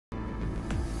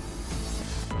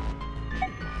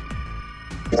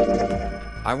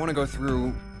I want to go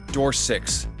through door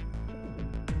 6.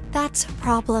 That's a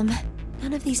problem.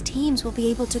 None of these teams will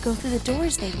be able to go through the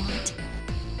doors they want.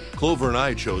 Clover and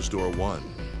I chose door 1.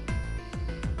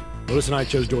 Lotus and I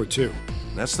chose door 2.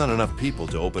 That's not enough people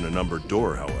to open a numbered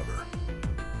door, however.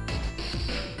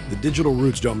 The digital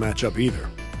routes don't match up either.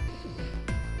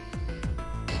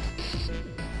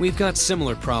 We've got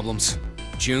similar problems.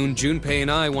 Junpei, and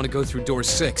I want to go through door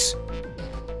 6.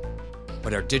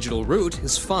 But our digital route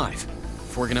is 5.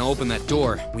 If we're gonna open that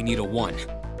door, we need a 1.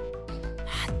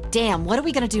 Damn, what are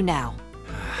we gonna do now?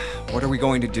 What are we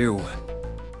going to do?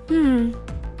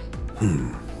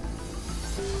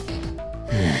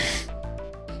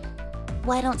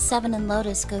 Why don't 7 and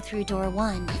Lotus go through door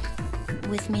 1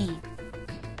 with me?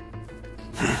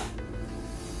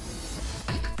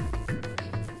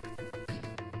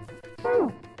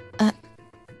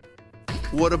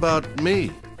 What about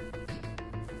me?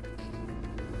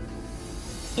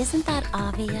 Isn't that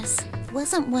obvious?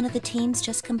 Wasn't one of the teams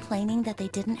just complaining that they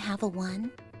didn't have a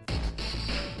 1?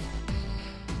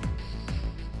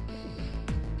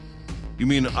 You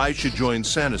mean I should join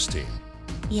Santa's team?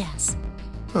 Yes.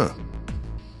 Huh.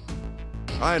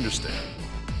 I understand.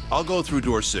 I'll go through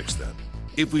door 6 then.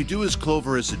 If we do as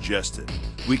Clover has suggested,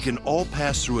 we can all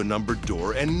pass through a numbered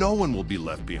door and no one will be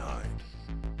left behind.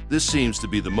 This seems to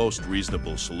be the most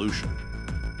reasonable solution.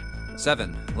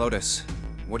 7, Lotus.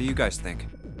 What do you guys think?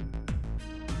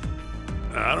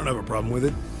 I don't have a problem with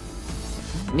it.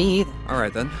 Me either.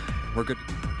 Alright then. We're good.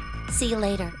 See you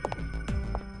later.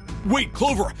 Wait,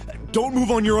 Clover! Don't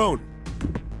move on your own!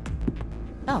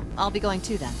 Oh, I'll be going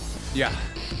too then. Yeah.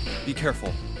 Be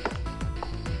careful.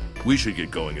 We should get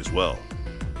going as well.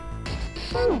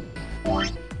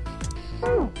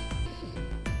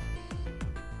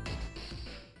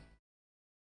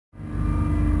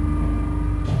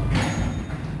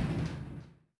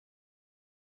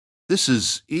 This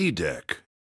is E-Deck.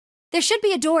 There should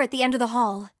be a door at the end of the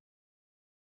hall.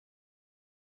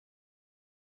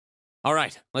 All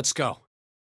right, let's go.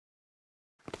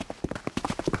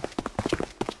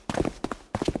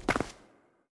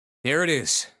 Here it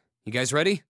is. You guys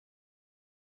ready?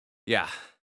 Yeah.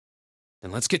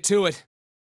 Then let's get to it.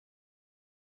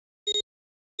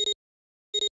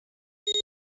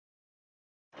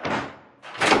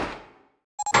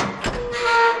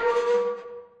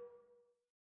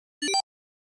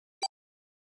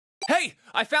 Hey!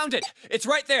 I found it! It's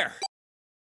right there!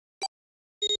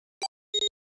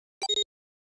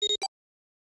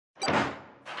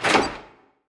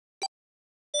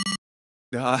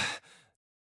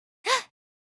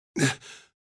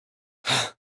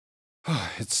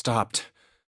 It stopped.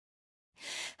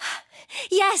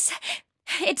 Yes!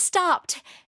 It stopped!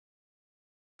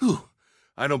 Whew.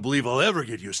 I don't believe I'll ever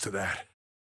get used to that.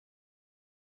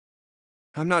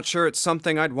 I'm not sure it's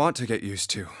something I'd want to get used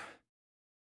to.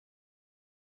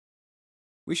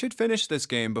 We should finish this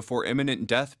game before imminent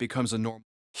death becomes a norm.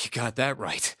 You got that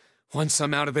right. Once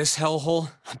I'm out of this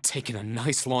hellhole, I'm taking a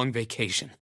nice long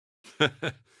vacation.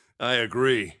 I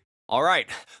agree. All right,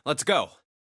 let's go.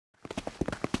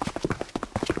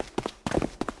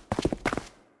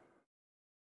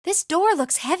 This door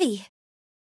looks heavy.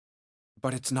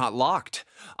 But it's not locked.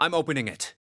 I'm opening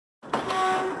it.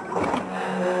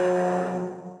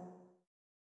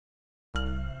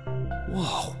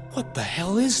 Whoa, what the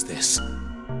hell is this?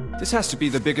 This has to be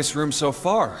the biggest room so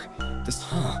far.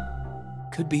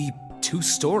 Could be 2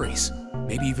 stories,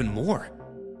 maybe even more.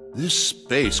 This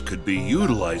space could be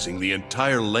utilizing the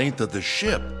entire length of the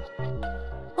ship.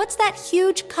 What's that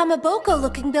huge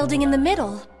Kamaboko-looking building in the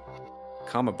middle?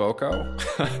 Kamaboko?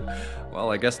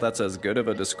 Well, I guess that's as good of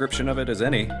a description of it as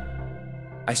any.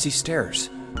 I see stairs,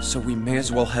 so we may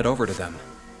as well head over to them.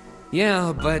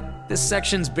 Yeah, but this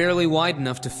section's barely wide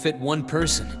enough to fit 1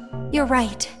 person. You're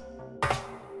right.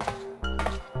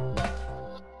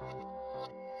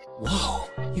 Whoa,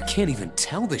 you can't even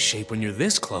tell the shape when you're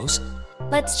this close.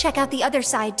 Let's check out the other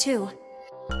side, too.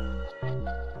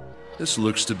 This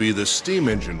looks to be the steam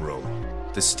engine room.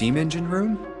 The steam engine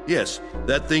room? Yes,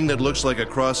 that thing that looks like a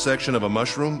cross-section of a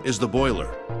mushroom is the boiler.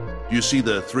 You see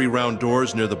the 3 round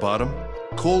doors near the bottom?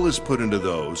 Coal is put into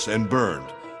those and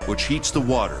burned, which heats the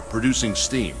water, producing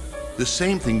steam. The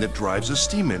same thing that drives a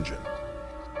steam engine.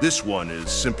 This one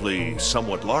is simply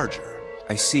somewhat larger.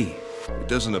 I see. It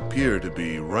doesn't appear to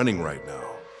be running right now.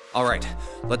 All right,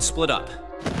 let's split up.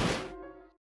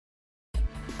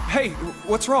 Hey,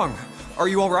 what's wrong? Are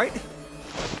you all right?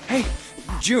 Hey,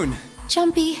 June.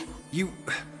 Jumpy.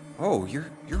 Oh, you're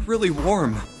really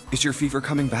warm. Is your fever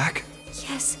coming back?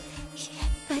 Yes,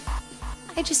 but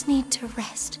I just need to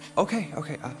rest. Okay.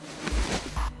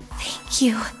 Thank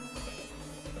you.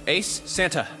 Ace,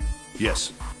 Santa.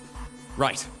 Yes.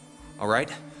 Right. All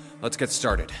right, let's get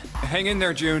started. Hang in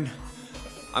there, June.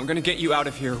 I'm gonna get you out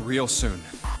of here real soon.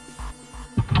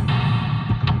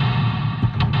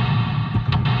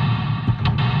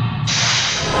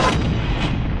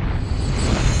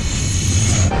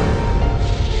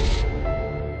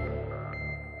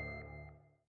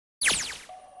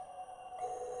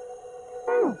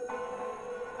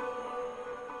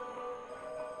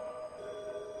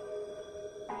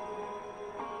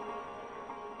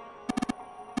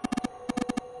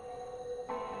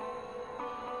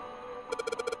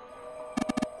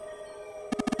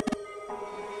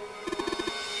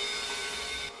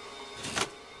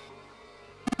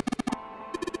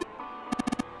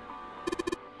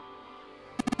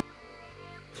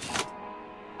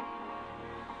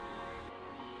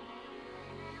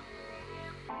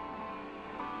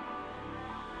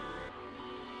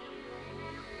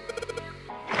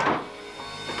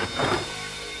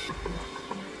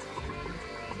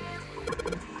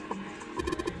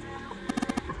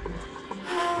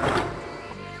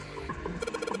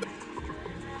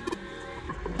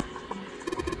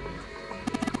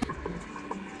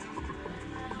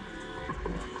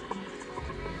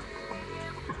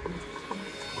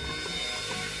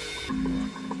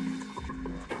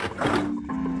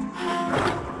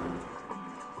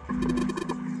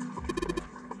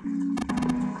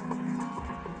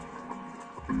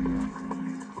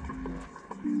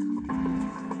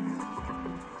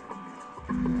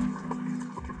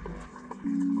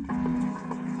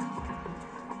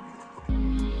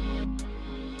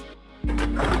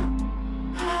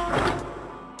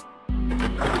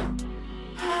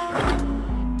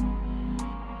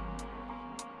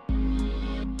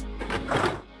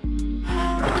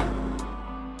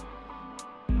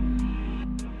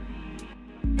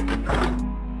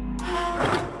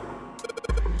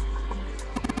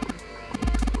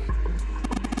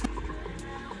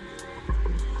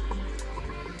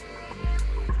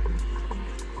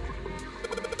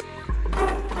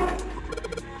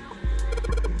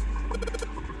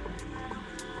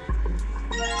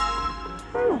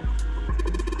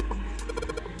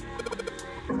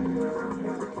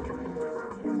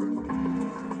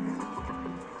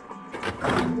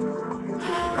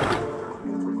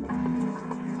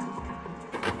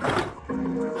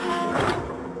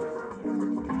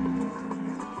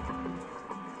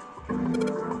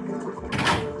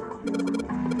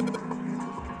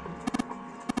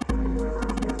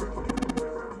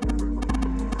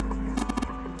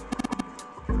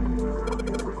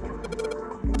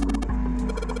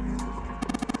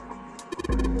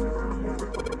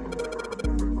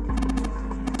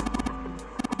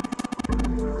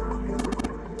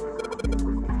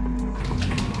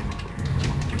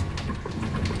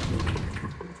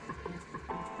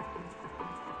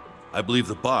 I believe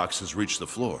the box has reached the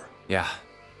floor. Yeah.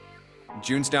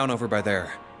 June's down over by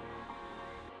there.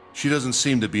 She doesn't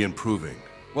seem to be improving.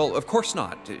 Well, of course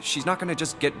not. She's not gonna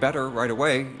just get better right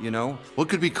away, you know? What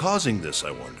could be causing this,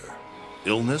 I wonder?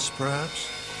 Illness, perhaps?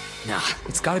 Nah,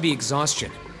 it's gotta be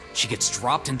exhaustion. She gets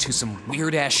dropped into some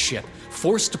weird-ass ship,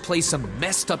 forced to play some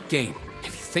messed-up game. If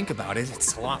you think about it,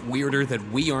 it's a lot weirder that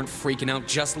we aren't freaking out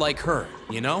just like her,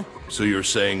 you know? So you're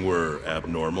saying we're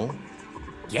abnormal?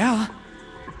 Yeah.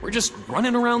 We're just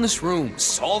running around this room,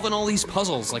 solving all these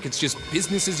puzzles like it's just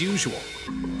business as usual.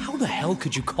 How the hell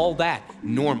could you call that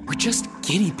normal? We're just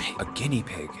guinea pigs. A guinea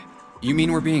pig? You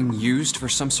mean we're being used for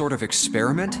some sort of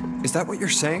experiment? Is that what you're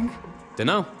saying?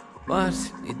 Dunno, but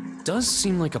it does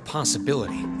seem like a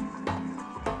possibility.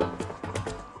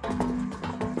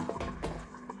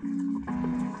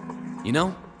 You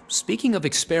know, speaking of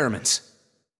experiments,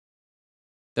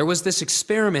 there was this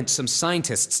experiment some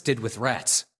scientists did with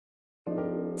rats.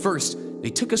 First,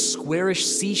 they took a squarish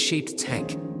C-shaped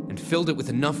tank and filled it with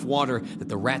enough water that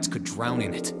the rats could drown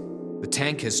in it. The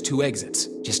tank has 2 exits.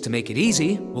 Just to make it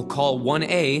easy, we'll call one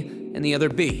A and the other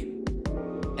B.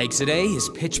 Exit A is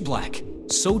pitch black,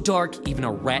 so dark even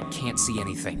a rat can't see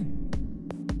anything.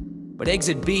 But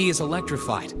exit B is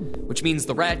electrified, which means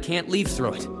the rat can't leave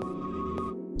through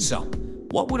it. So,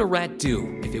 what would a rat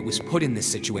do if it was put in this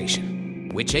situation?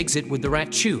 Which exit would the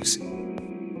rat choose?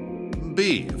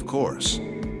 B, of course.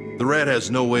 The rat has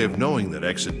no way of knowing that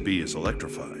exit B is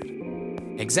electrified.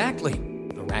 Exactly.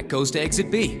 The rat goes to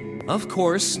exit B. Of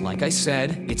course, like I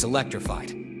said, it's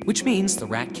electrified, which means the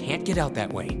rat can't get out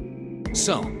that way.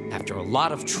 So, after a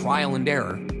lot of trial and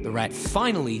error, the rat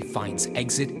finally finds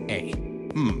exit A.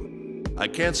 I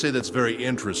can't say that's very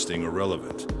interesting or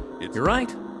relevant. You're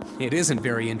right. It isn't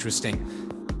very interesting.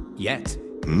 Yet.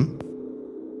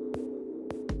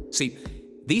 See,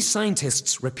 These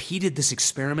scientists repeated this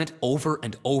experiment over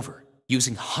and over,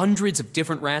 using hundreds of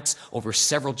different rats over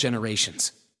several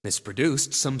generations. This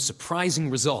produced some surprising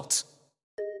results.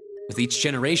 With each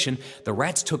generation, the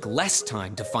rats took less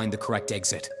time to find the correct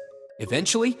exit.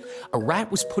 Eventually, a rat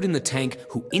was put in the tank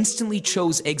who instantly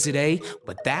chose exit A,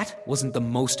 but that wasn't the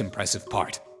most impressive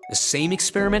part. The same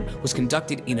experiment was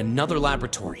conducted in another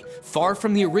laboratory, far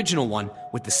from the original one,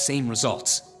 with the same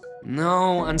results.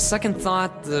 No, on second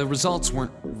thought, the results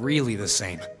weren't really the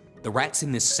same. The rats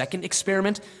in this second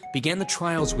experiment began the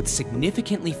trials with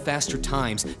significantly faster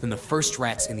times than the first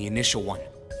rats in the initial one.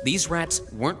 These rats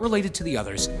weren't related to the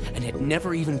others and had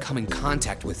never even come in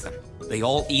contact with them. They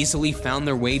all easily found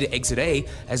their way to exit A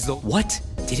as though— What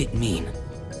did it mean?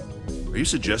 Are you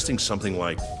suggesting something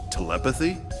like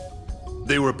telepathy?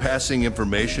 They were passing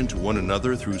information to one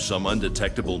another through some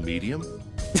undetectable medium?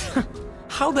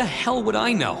 How the hell would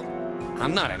I know?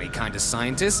 I'm not any kind of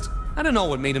scientist. I don't know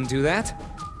what made them do that.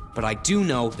 But I do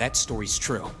know that story's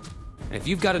true. And if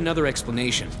you've got another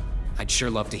explanation, I'd sure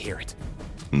love to hear it.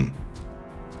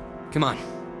 Come on,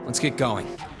 let's get going.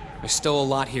 There's still a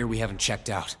lot here we haven't checked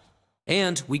out.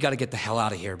 And we gotta get the hell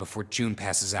out of here before June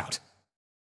passes out.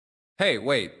 Hey,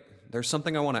 wait. There's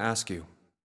something I want to ask you.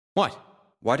 What?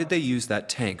 Why did they use that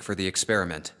tank for the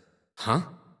experiment? Huh?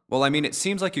 Well, I mean, it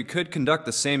seems like you could conduct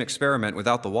the same experiment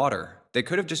without the water. They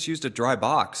could have just used a dry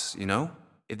box, you know?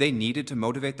 If they needed to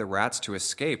motivate the rats to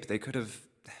escape, they could have,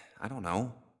 I don't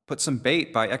know, put some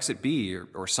bait by exit B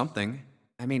or something.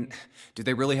 I mean, do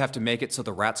they really have to make it so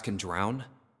the rats can drown?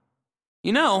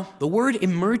 You know, the word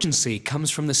emergency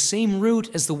comes from the same root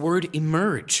as the word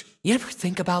emerge. You ever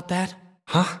think about that?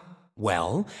 Huh?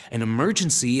 Well, an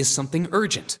emergency is something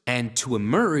urgent, and to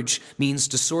emerge means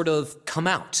to sort of come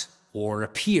out, or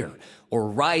appear, or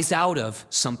rise out of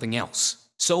something else.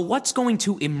 So what's going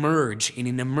to emerge in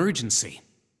an emergency?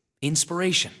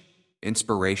 Inspiration.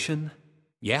 Inspiration?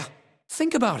 Yeah.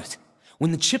 Think about it.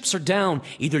 When the chips are down,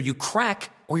 either you crack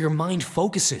or your mind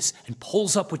focuses and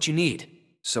pulls up what you need.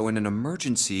 So in an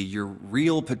emergency, your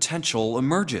real potential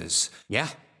emerges. Yeah.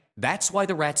 That's why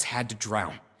the rats had to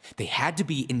drown. They had to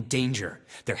be in danger.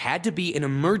 There had to be an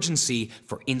emergency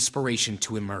for inspiration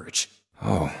to emerge.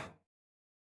 Oh.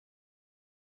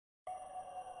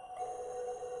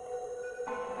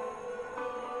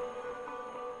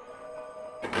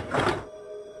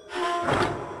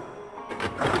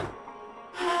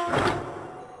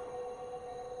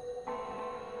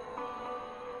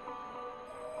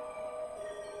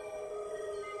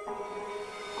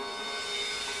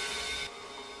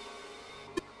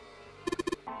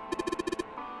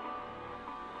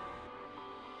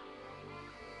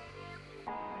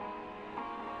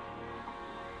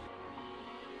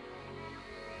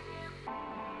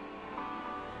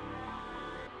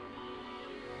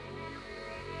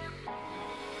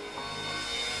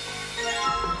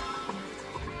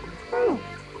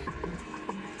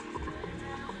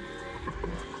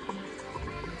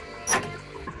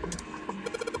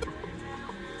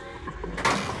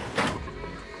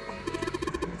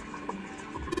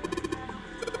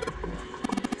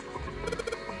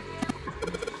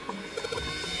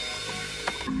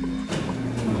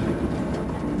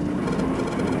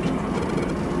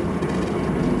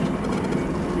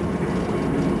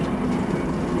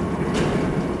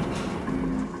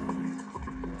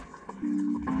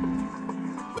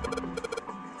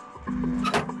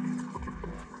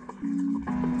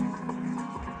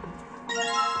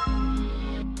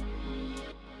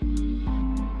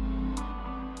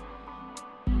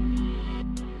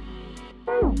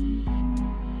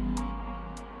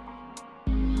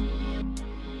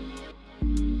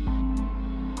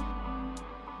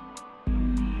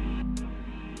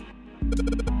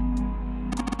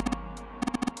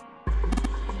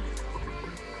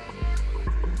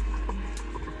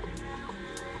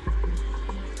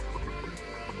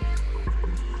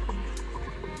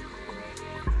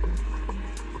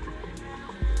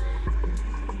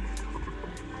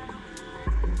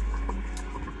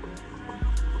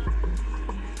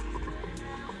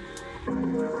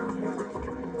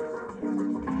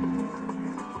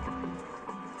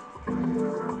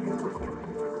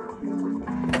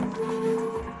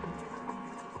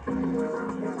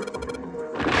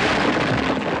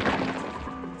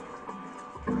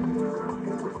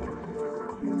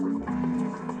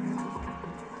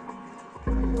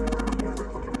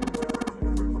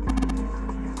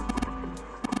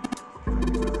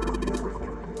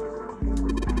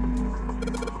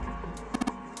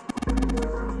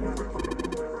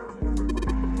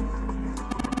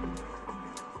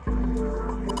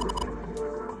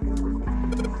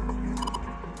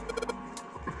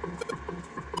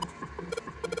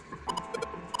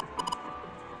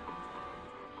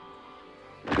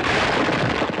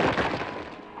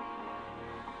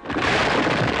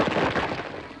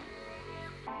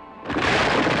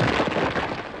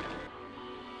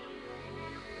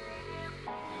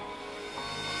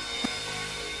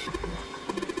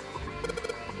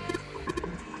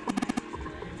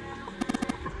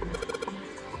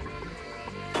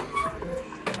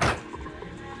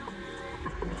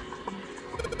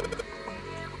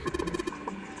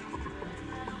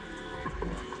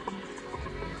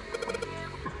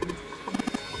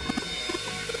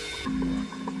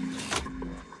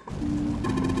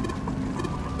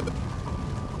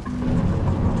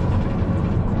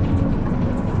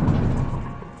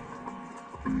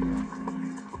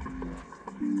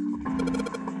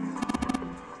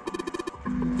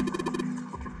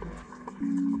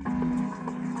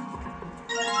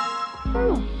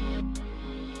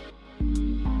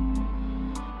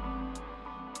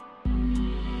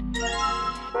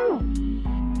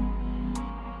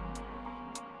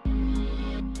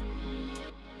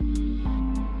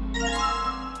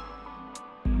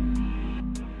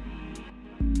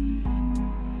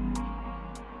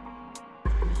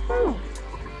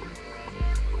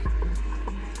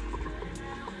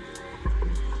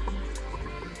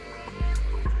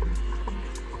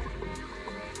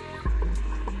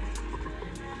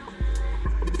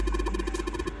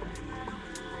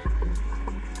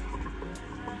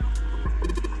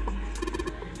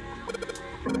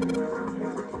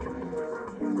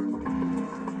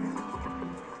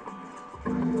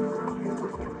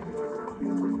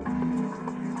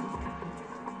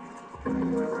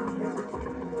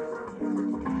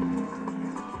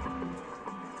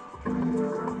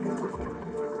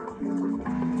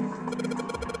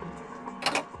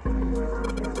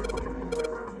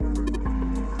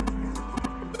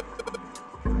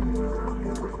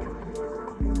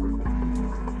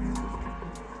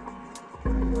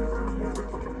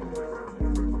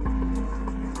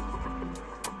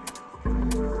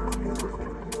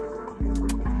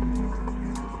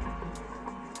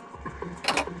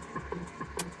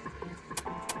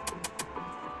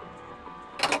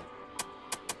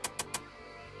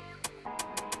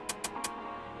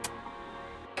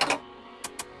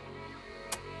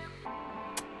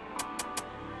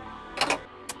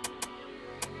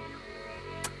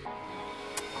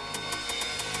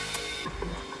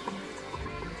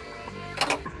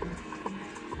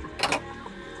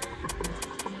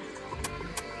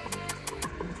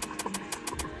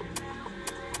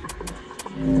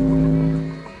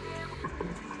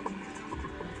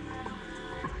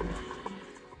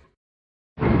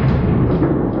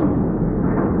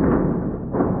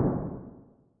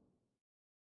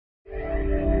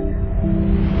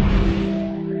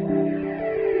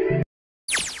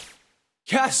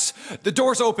 Yes! The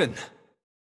door's open!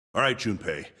 All right,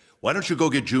 Junpei. Why don't you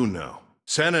go get June now?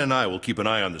 Santa and I will keep an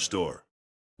eye on the store.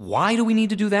 Why do we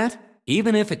need to do that?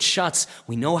 Even if it shuts,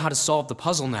 we know how to solve the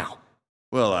puzzle now.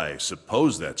 Well, I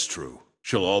suppose that's true.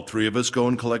 Shall all three of us go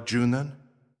and collect June then?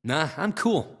 Nah, I'm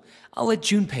cool. I'll let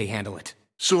Junpei handle it.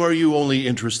 So are you only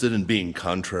interested in being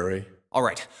contrary? All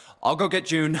right, I'll go get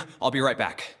June. I'll be right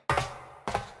back.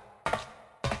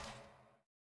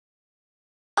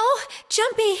 Oh,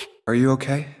 Jumpy! Are you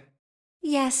okay?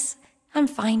 Yes, I'm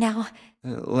fine now.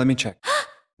 Let me check.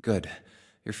 Good.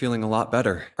 You're feeling a lot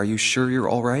better. Are you sure you're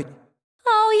all right?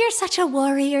 Oh, you're such a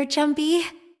warrior, Jumpy.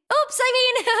 Oops, I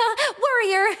mean,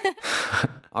 warrior.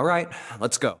 All right,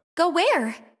 let's go. Go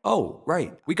where? Oh,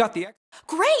 right. We got the...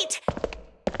 Great!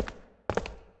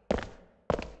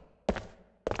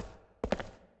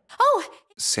 Oh,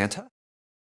 Santa?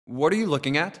 What are you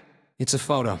looking at? It's a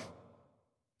photo.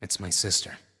 It's my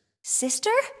sister.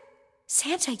 sister?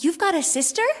 Santa, you've got a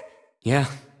sister? Yeah.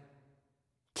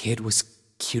 Kid was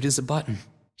cute as a button.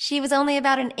 She was only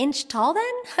about an inch tall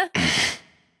then?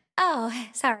 Oh,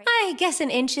 sorry. I guess an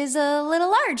inch is a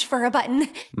little large for a button.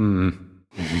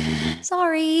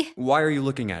 Sorry. Why are you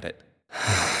looking at it?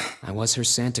 I was her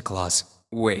Santa Claus.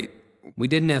 Wait. We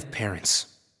didn't have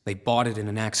parents. They bought it in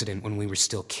an accident when we were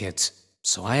still kids.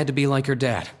 So I had to be like her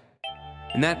dad.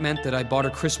 And that meant that I bought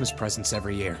her Christmas presents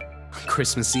every year. On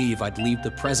Christmas Eve, I'd leave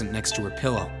the present next to her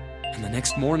pillow. And the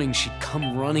next morning, she'd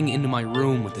come running into my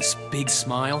room with this big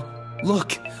smile.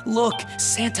 Look, look,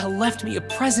 Santa left me a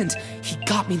present. He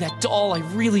got me that doll I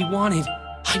really wanted.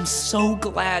 I'm so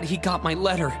glad he got my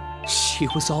letter. She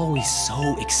was always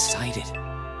so excited.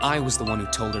 I was the one who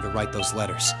told her to write those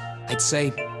letters. I'd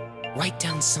say, write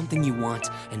down something you want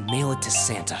and mail it to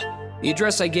Santa. The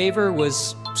address I gave her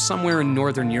was somewhere in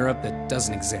Northern Europe that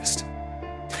doesn't exist.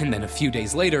 And then a few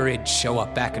days later, it'd show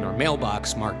up back in our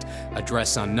mailbox marked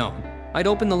address unknown. I'd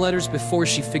open the letters before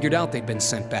she figured out they'd been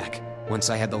sent back. Once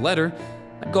I had the letter,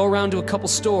 I'd go around to a couple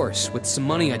stores with some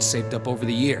money I'd saved up over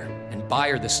the year and buy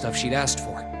her the stuff she'd asked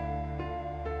for.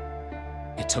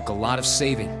 It took a lot of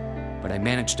saving, but I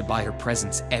managed to buy her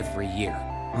presents every year.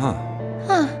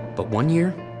 But one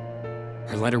year,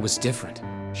 her letter was different.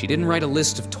 She didn't write a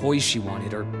list of toys she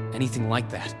wanted or anything like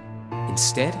that.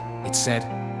 Instead, it said,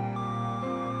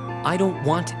 I don't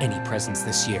want any presents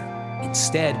this year.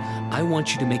 Instead, I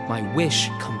want you to make my wish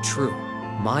come true.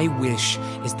 My wish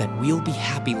is that we'll be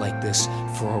happy like this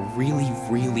for a really,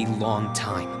 really long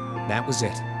time. That was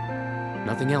it.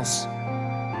 Nothing else.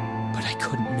 But I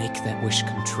couldn't make that wish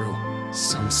come true.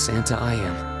 Some Santa I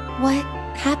am. What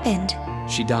happened?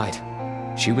 She died.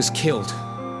 She was killed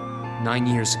 9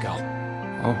 years ago.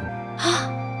 Oh.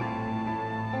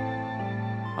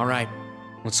 All right,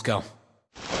 let's go.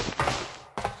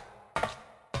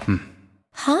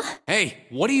 Huh? Hey,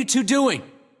 what are you two doing?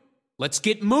 Let's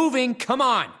get moving, come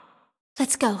on!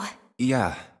 Let's go.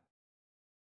 Yeah.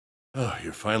 Oh,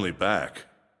 you're finally back.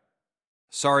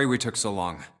 Sorry we took so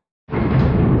long.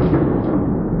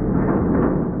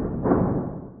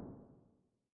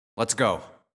 Let's go.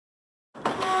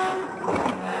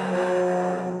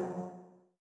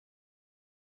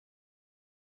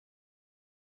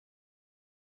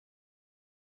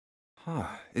 Huh.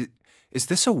 Is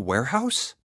this a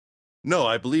warehouse? No,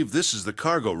 I believe this is the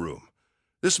cargo room.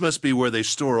 This must be where they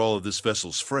store all of this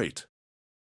vessel's freight.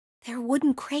 There are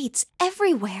wooden crates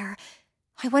everywhere.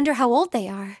 I wonder how old they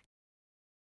are.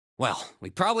 Well, we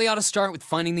probably ought to start with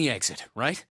finding the exit,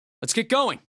 right? Let's get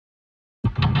going.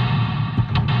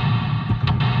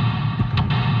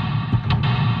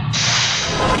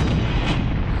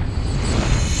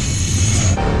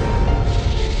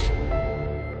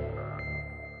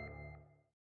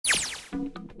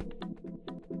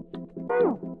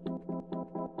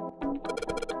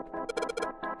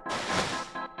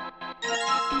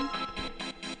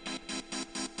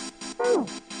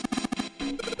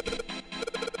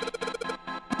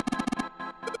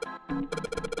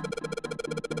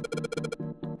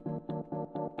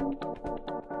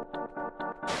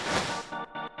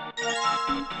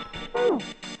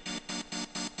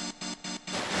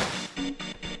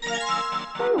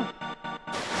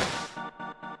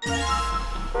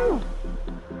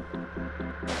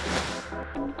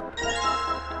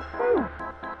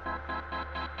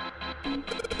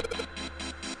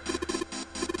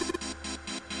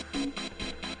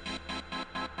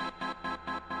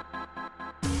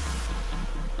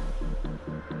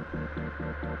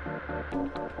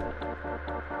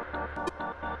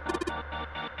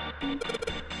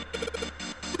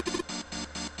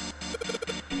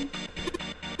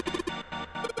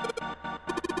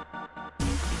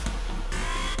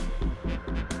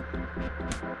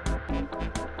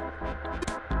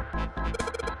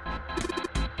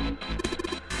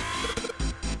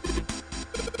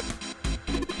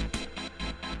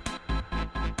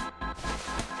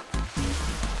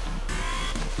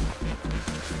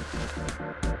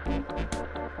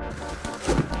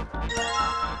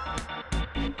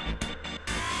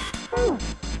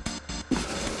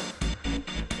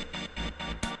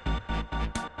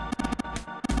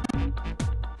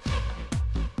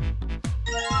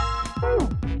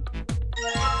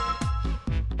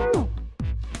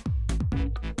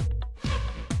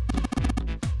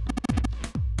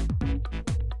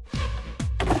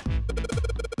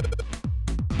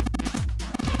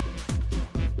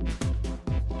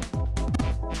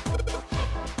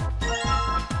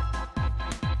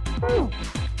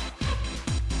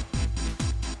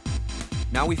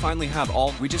 Now we finally have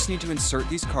all. We just need to insert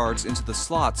these cards into the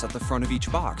slots at the front of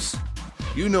each box.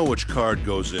 You know which card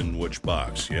goes in which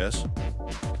box, yes?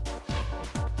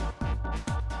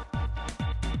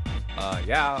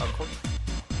 Yeah, of course.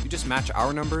 You just match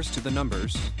our numbers to the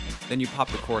numbers, then you pop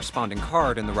the corresponding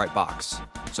card in the right box.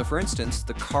 So for instance,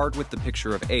 the card with the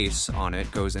picture of Ace on it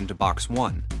goes into box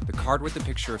 1. The card with the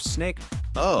picture of Snake...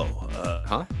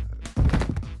 Huh?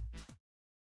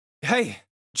 Hey,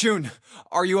 June,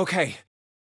 are you okay?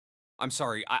 I'm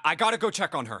sorry, I gotta go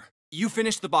check on her. You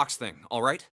finish the box thing, all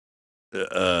right?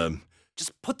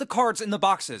 Just put the cards in the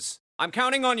boxes. I'm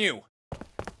counting on you.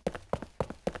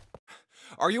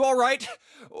 Are you all right?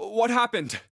 What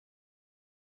happened?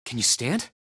 Can you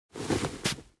stand?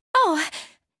 Oh,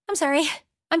 I'm sorry.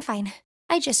 I'm fine.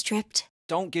 I just tripped.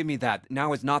 Don't give me that.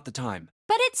 Now is not the time.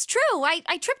 But it's true.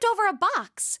 I tripped over a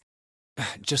box.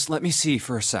 Just let me see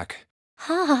for a sec.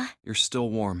 Huh. You're still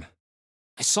warm.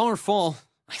 I saw her fall.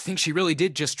 I think she really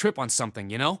did just trip on something,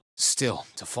 you know? Still,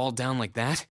 to fall down like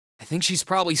that, I think she's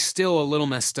probably still a little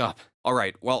messed up. All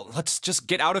right, well, let's just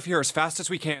get out of here as fast as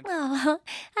we can. Oh,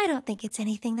 I don't think it's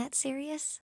anything that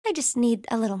serious. I just need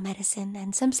a little medicine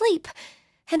and some sleep,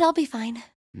 and I'll be fine.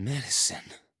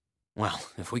 Medicine? Well,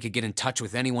 if we could get in touch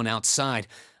with anyone outside,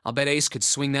 I'll bet Ace could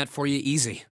swing that for you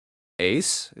easy.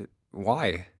 Ace?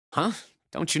 Why? Huh?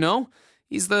 Don't you know?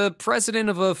 He's the president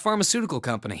of a pharmaceutical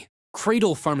company.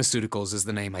 Cradle Pharmaceuticals is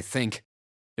the name, I think.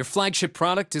 Their flagship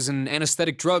product is an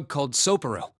anesthetic drug called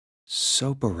Soparil.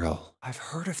 Soparil. I've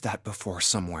heard of that before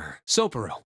somewhere.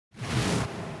 Soparil.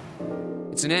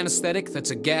 It's an anesthetic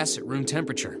that's a gas at room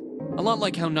temperature. A lot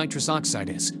like how nitrous oxide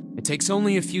is. It takes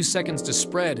only a few seconds to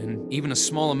spread, and even a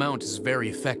small amount is very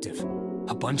effective.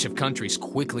 A bunch of countries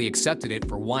quickly accepted it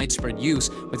for widespread use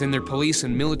within their police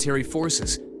and military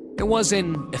forces. It was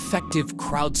an effective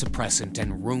crowd suppressant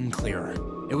and room clearer.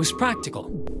 It was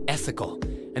practical, ethical,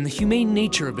 and the humane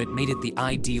nature of it made it the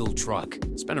ideal drug.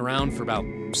 It's been around for about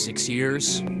 6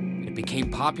 years. It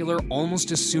became popular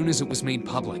almost as soon as it was made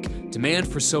public. Demand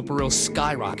for Soparil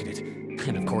skyrocketed.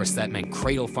 And of course, that meant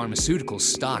Cradle Pharmaceuticals'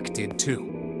 stock did too.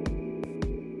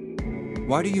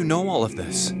 Why do you know all of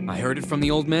this? I heard it from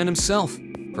the old man himself.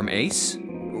 From Ace?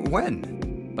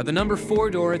 When? By the number 4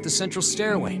 door at the central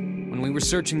stairway, when we were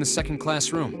searching the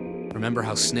second-class room. Remember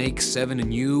how Snake, 7,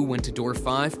 and you went to door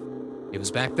 5? It was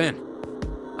back then.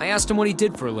 I asked him what he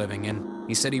did for a living, and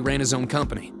he said he ran his own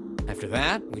company. After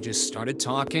that, we just started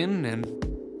talking, and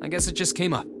I guess it just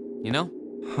came up, you know?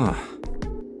 Huh.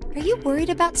 Are you worried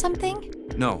about something?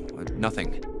 No,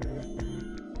 nothing.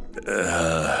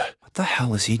 What the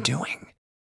hell is he doing?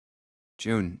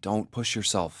 June, don't push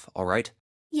yourself, all right?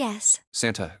 Yes.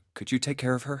 Santa, could you take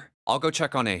care of her? I'll go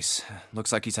check on Ace.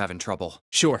 Looks like he's having trouble.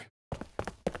 Sure.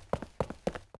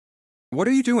 What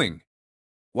are you doing?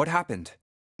 What happened?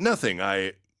 Nothing.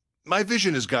 My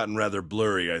vision has gotten rather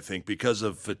blurry, I think, because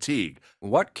of fatigue.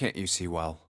 What can't you see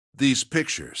well? These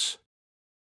pictures.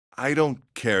 I don't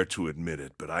care to admit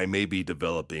it, but I may be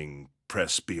developing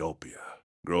presbyopia.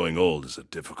 Growing old is a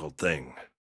difficult thing.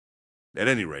 At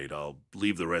any rate, I'll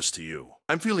leave the rest to you.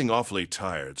 I'm feeling awfully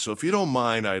tired, so if you don't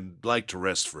mind, I'd like to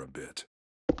rest for a bit.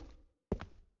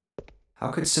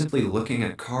 How could simply looking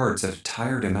at cards have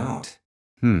tired him out?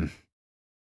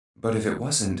 But if it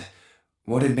wasn't,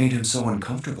 what had made him so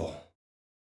uncomfortable?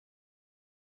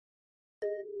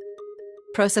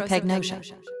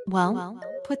 Prosopagnosia. Well,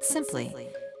 put simply,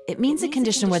 it means a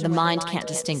condition where the mind can't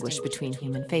distinguish between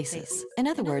human faces. In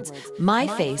other words, my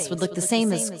face would look the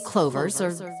same as Clover's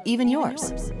or even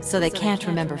yours, so they can't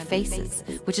remember faces,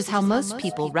 which is how most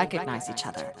people recognize each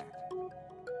other.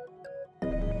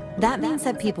 That means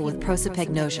that people with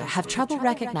prosopagnosia have trouble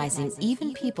recognizing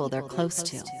even people they're close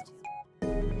to.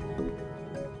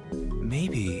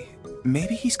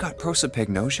 Maybe he's got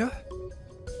prosopagnosia?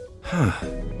 Huh.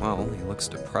 Well, he looks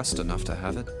depressed enough to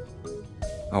have it.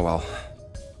 Oh well.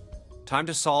 Time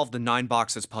to solve the 9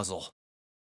 boxes puzzle.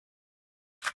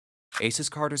 Ace's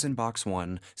card is in box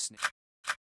 1.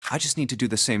 I just need to do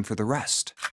the same for the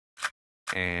rest.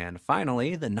 And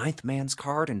finally, the 9th man's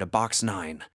card into box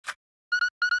 9.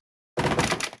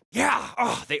 Yeah!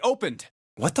 Oh, they opened!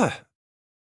 What the?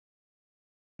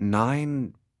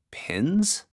 9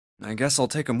 pins? I guess I'll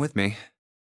take them with me.